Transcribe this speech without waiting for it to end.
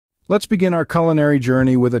Let's begin our culinary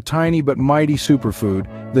journey with a tiny but mighty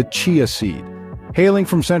superfood, the chia seed. Hailing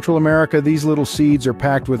from Central America, these little seeds are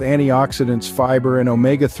packed with antioxidants, fiber, and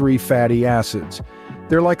omega-3 fatty acids.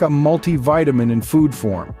 They're like a multivitamin in food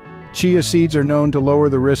form. Chia seeds are known to lower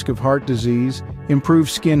the risk of heart disease, improve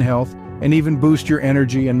skin health, and even boost your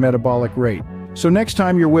energy and metabolic rate. So next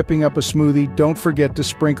time you're whipping up a smoothie, don't forget to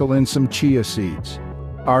sprinkle in some chia seeds.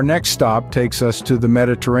 Our next stop takes us to the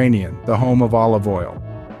Mediterranean, the home of olive oil.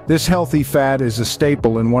 This healthy fat is a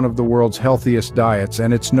staple in one of the world's healthiest diets,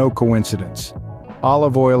 and it's no coincidence.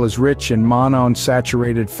 Olive oil is rich in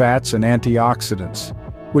monounsaturated fats and antioxidants,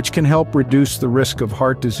 which can help reduce the risk of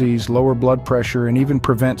heart disease, lower blood pressure, and even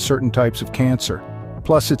prevent certain types of cancer.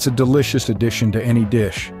 Plus, it's a delicious addition to any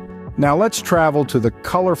dish. Now let's travel to the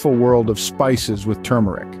colorful world of spices with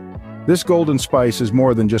turmeric. This golden spice is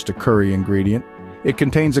more than just a curry ingredient. It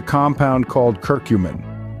contains a compound called curcumin,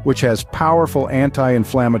 which has powerful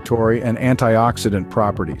anti-inflammatory and antioxidant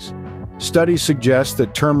properties. Studies suggest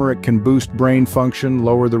that turmeric can boost brain function,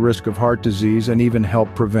 lower the risk of heart disease, and even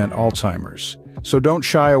help prevent Alzheimer's. So don't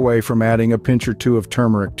shy away from adding a pinch or two of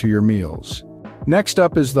turmeric to your meals. Next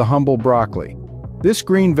up is the humble broccoli. This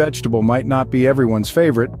green vegetable might not be everyone's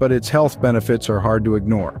favorite, but its health benefits are hard to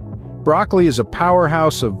ignore. Broccoli is a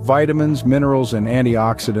powerhouse of vitamins, minerals, and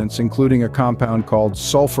antioxidants, including a compound called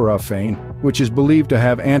sulforaphane, which is believed to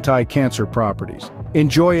have anti-cancer properties.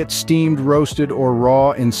 Enjoy it steamed, roasted, or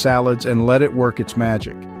raw in salads and let it work its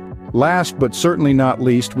magic. Last but certainly not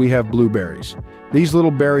least, we have blueberries. These little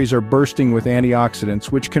berries are bursting with antioxidants,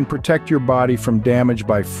 which can protect your body from damage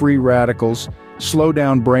by free radicals, slow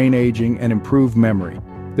down brain aging, and improve memory.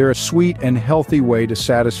 They're a sweet and healthy way to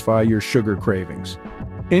satisfy your sugar cravings.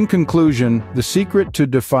 In conclusion, the secret to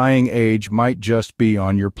defying age might just be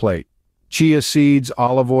on your plate. Chia seeds,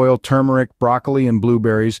 olive oil, turmeric, broccoli, and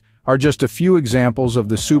blueberries are just a few examples of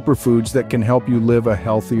the superfoods that can help you live a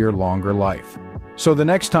healthier, longer life. So the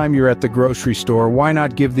next time you're at the grocery store, why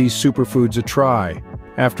not give these superfoods a try?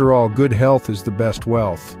 After all, good health is the best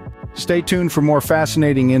wealth. Stay tuned for more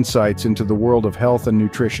fascinating insights into the world of health and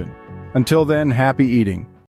nutrition. Until then, happy eating.